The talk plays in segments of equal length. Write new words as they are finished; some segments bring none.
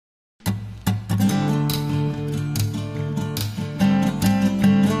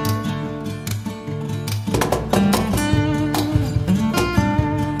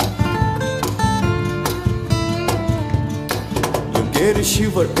hear the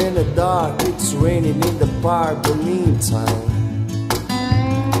shiver in the dark, it's raining in the park. The meantime,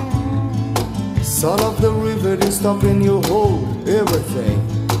 son of the river is stopping you hold everything.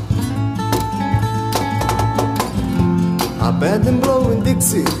 I bend and blowing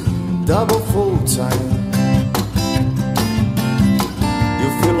Dixie, double full time. You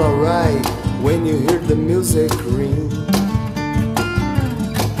feel alright when you hear the music ring.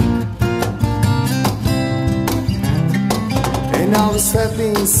 And now we step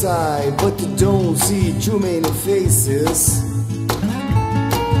inside, but you don't see too many faces.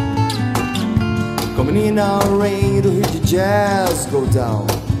 Coming in our rain to hear the jazz go down.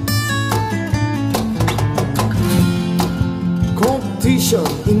 Competition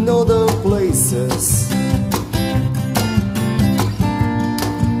in other places.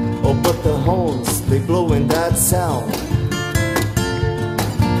 Oh, but the horns, they blowing that sound.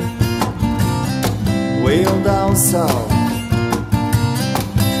 Way on down south,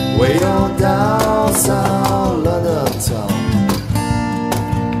 way on down south, London town.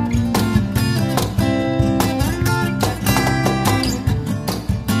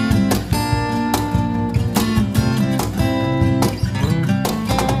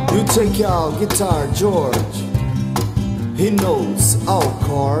 You take your guitar, George, he knows all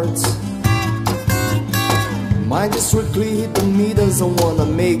chords. Mine just strictly hit the me, doesn't wanna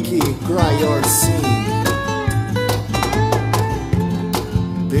make it cry or sing.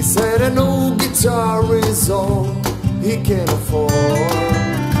 They said an old guitar is all he can afford.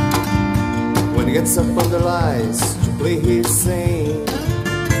 When he gets up on the lights to play his thing.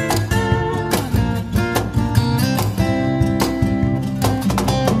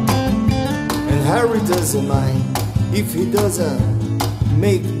 Harry doesn't mind if he doesn't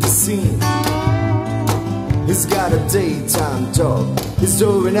make the scene. He's got a daytime job, he's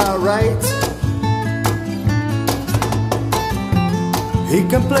doing alright. He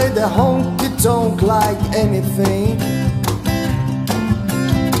can play the honky-tonk like anything.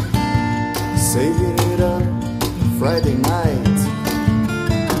 Saving it up Friday night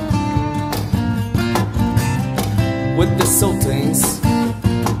with the Sultans,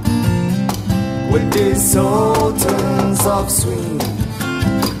 with the sultans of swing.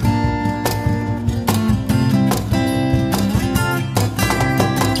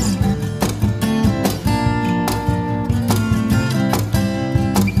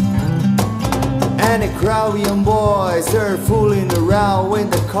 And the crowd young boys, they're fooling around in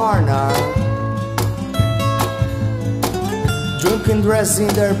the corner, drunk and dressed in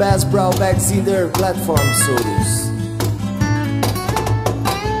their best brow bags in their platform suits.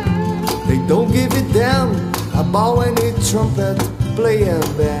 They don't give a damn about any trumpet playing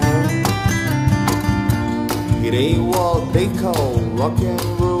band. It ain't what they call rock and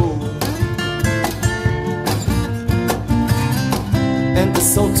roll. And the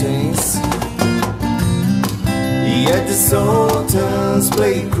Sultans, yeah, the Sultans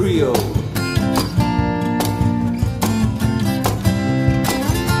play Creole.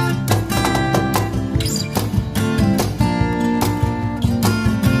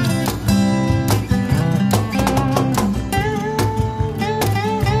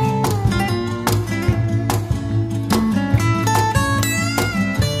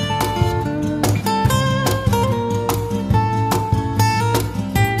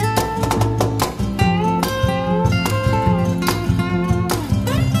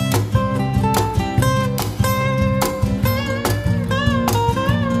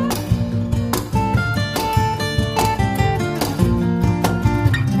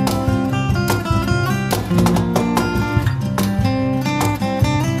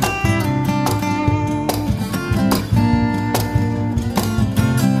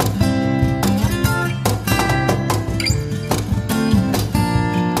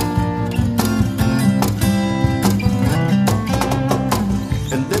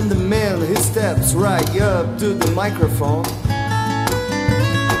 Steps right up to the microphone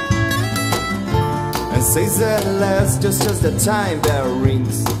and says at last, just as the time bell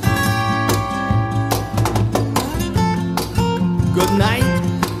rings, good night,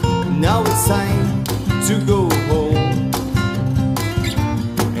 now it's time to go home.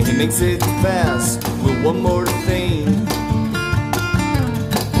 And he makes it fast with one more thing.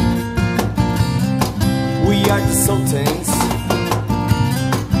 We are the Sultans,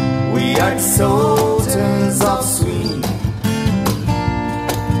 we are the Sultans